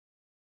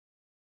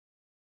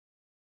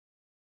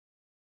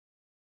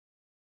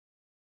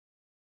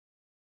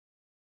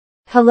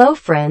Hello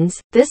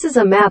friends, this is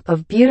a map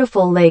of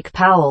beautiful Lake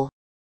Powell.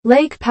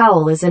 Lake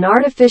Powell is an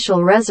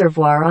artificial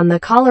reservoir on the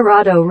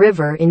Colorado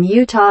River in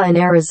Utah and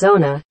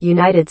Arizona,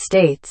 United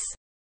States.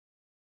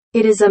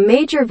 It is a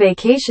major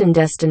vacation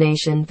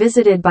destination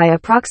visited by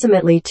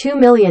approximately 2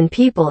 million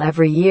people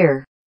every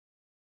year.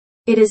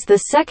 It is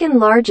the second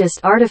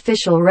largest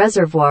artificial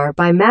reservoir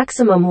by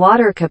maximum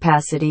water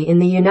capacity in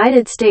the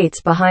United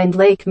States behind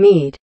Lake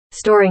Mead,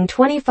 storing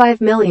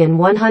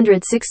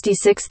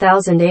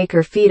 25,166,000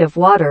 acre-feet of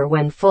water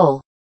when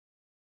full.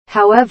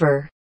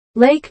 However,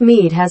 Lake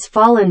Mead has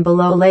fallen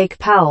below Lake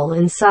Powell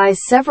in size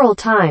several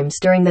times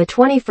during the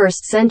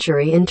 21st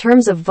century in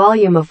terms of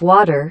volume of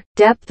water,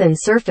 depth and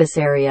surface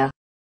area.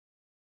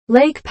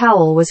 Lake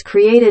Powell was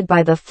created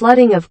by the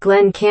flooding of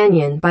Glen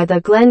Canyon by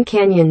the Glen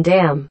Canyon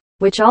Dam,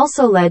 which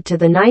also led to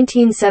the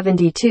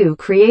 1972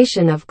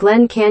 creation of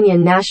Glen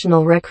Canyon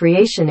National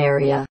Recreation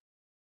Area,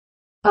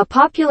 a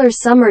popular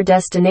summer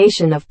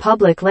destination of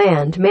public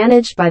land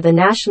managed by the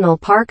National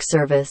Park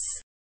Service.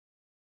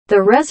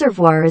 The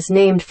reservoir is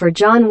named for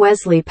John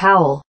Wesley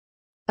Powell,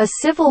 a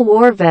Civil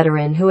War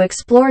veteran who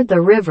explored the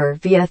river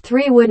via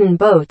 3 wooden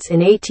boats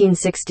in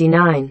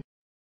 1869.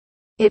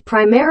 It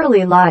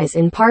primarily lies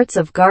in parts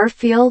of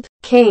Garfield,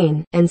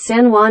 Kane, and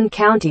San Juan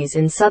counties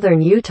in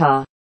southern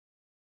Utah,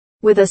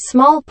 with a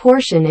small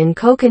portion in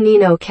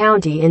Coconino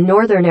County in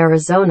northern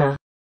Arizona.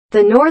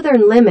 The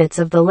northern limits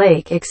of the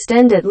lake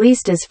extend at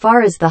least as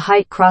far as the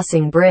Hite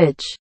Crossing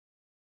Bridge.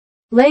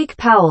 Lake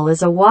Powell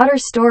is a water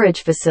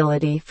storage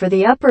facility for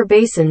the upper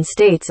basin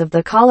states of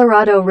the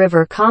Colorado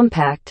River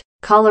Compact,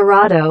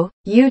 Colorado,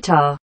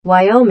 Utah,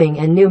 Wyoming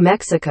and New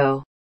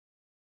Mexico.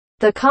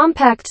 The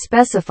compact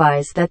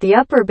specifies that the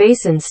upper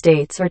basin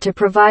states are to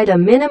provide a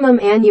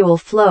minimum annual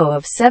flow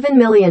of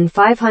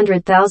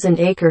 7,500,000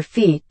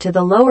 acre-feet to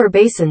the lower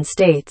basin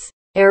states,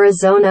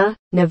 Arizona,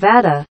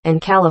 Nevada, and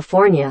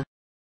California.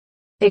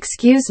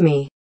 Excuse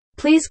me.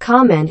 Please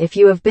comment if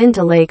you have been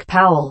to Lake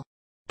Powell.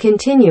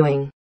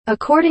 Continuing.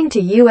 According to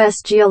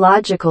U.S.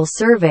 Geological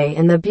Survey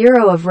and the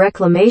Bureau of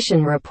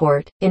Reclamation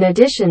report, in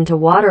addition to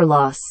water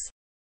loss,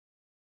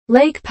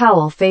 Lake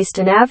Powell faced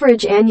an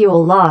average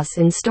annual loss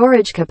in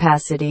storage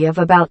capacity of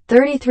about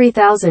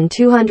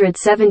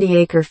 33,270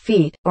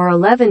 acre-feet, or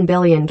 11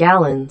 billion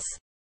gallons,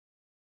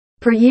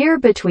 per year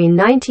between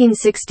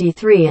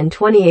 1963 and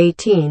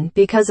 2018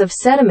 because of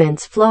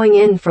sediments flowing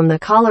in from the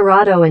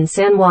Colorado and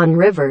San Juan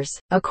rivers,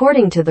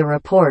 according to the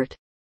report.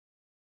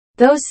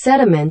 Those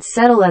sediments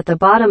settle at the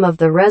bottom of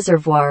the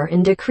reservoir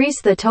and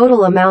decrease the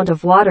total amount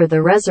of water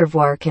the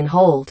reservoir can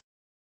hold.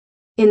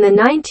 In the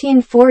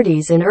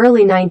 1940s and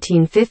early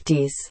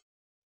 1950s,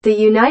 the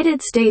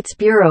United States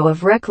Bureau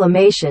of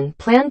Reclamation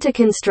planned to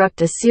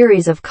construct a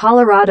series of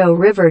Colorado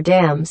River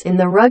dams in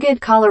the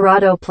rugged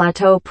Colorado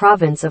Plateau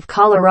province of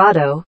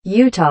Colorado,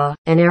 Utah,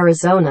 and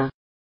Arizona.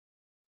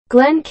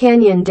 Glen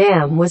Canyon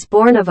Dam was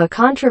born of a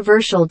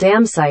controversial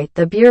dam site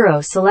the Bureau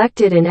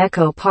selected in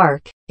Echo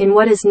Park, in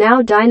what is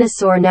now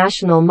Dinosaur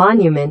National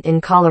Monument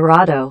in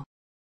Colorado.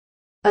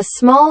 A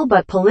small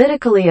but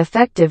politically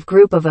effective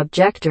group of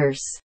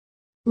objectors,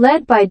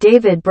 led by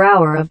David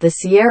Brower of the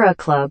Sierra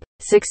Club,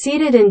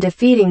 succeeded in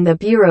defeating the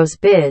Bureau's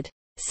bid,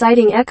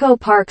 citing Echo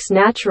Park's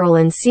natural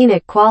and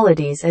scenic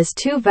qualities as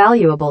too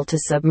valuable to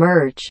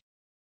submerge.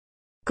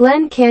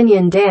 Glen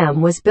Canyon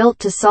Dam was built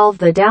to solve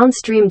the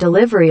downstream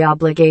delivery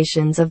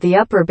obligations of the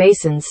upper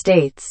basin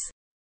states.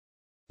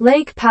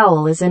 Lake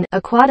Powell is an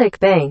aquatic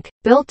bank,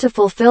 built to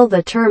fulfill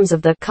the terms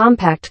of the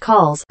compact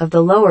calls of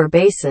the lower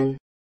basin.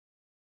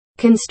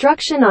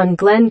 Construction on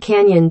Glen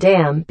Canyon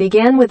Dam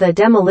began with a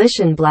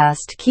demolition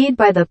blast keyed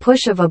by the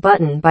push of a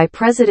button by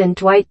President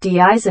Dwight D.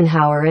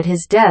 Eisenhower at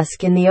his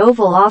desk in the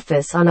Oval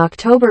Office on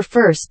October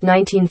 1,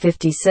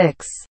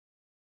 1956.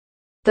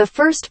 The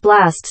first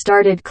blast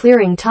started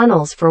clearing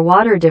tunnels for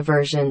water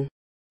diversion.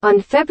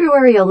 On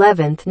February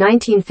 11,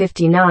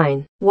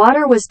 1959,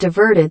 water was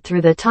diverted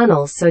through the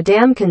tunnels so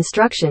dam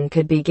construction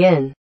could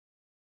begin.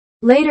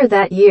 Later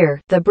that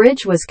year, the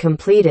bridge was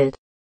completed,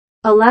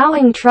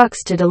 allowing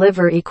trucks to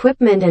deliver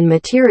equipment and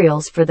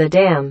materials for the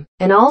dam,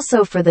 and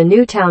also for the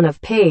new town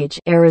of Page,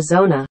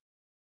 Arizona.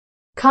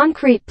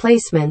 Concrete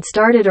placement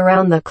started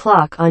around the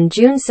clock on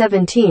June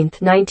 17,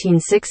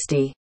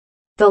 1960.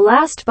 The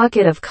last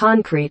bucket of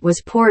concrete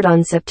was poured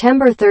on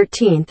September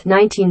 13,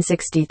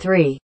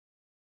 1963.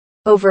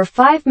 Over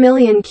 5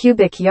 million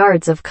cubic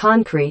yards of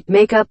concrete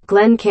make up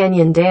Glen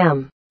Canyon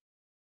Dam.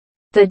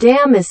 The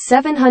dam is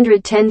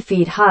 710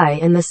 feet high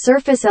and the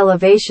surface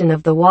elevation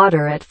of the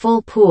water at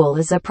full pool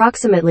is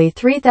approximately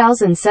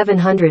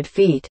 3,700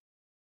 feet.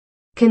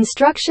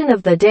 Construction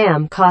of the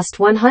dam cost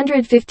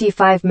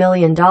 $155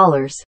 million,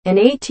 and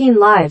 18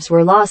 lives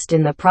were lost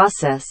in the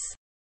process.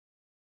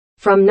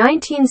 From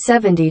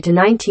 1970 to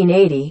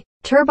 1980,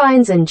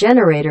 turbines and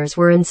generators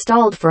were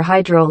installed for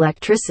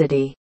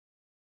hydroelectricity.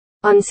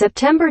 On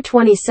September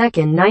 22,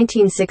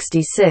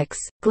 1966,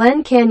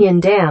 Glen Canyon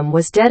Dam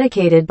was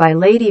dedicated by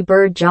Lady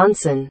Bird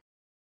Johnson.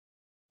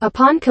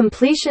 Upon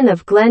completion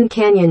of Glen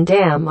Canyon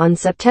Dam on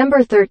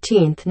September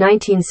 13,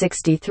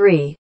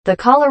 1963, the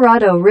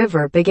Colorado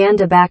River began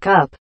to back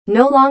up,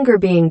 no longer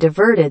being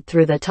diverted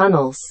through the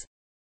tunnels.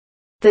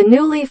 The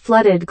newly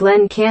flooded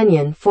Glen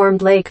Canyon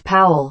formed Lake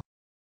Powell.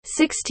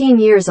 16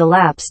 years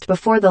elapsed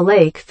before the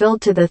lake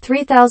filled to the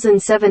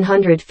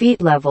 3,700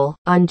 feet level,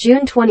 on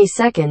June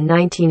 22,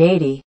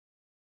 1980.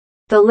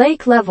 The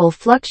lake level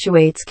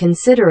fluctuates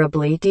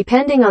considerably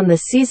depending on the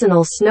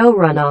seasonal snow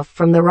runoff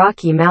from the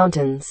Rocky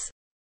Mountains.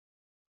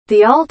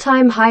 The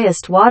all-time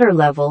highest water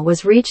level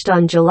was reached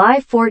on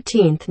July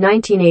 14,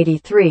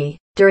 1983,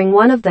 during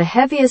one of the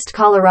heaviest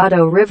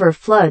Colorado River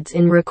floods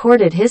in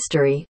recorded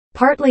history,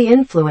 partly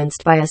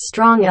influenced by a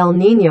strong El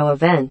Niño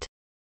event.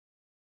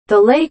 The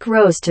lake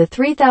rose to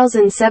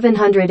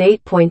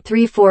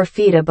 3,708.34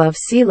 feet above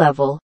sea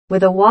level,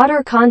 with a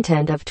water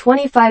content of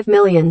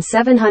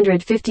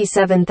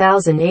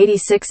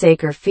 25,757,086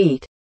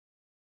 acre-feet.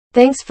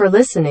 Thanks for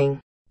listening.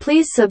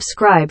 Please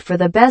subscribe for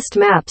the best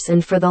maps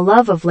and for the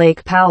love of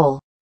Lake Powell.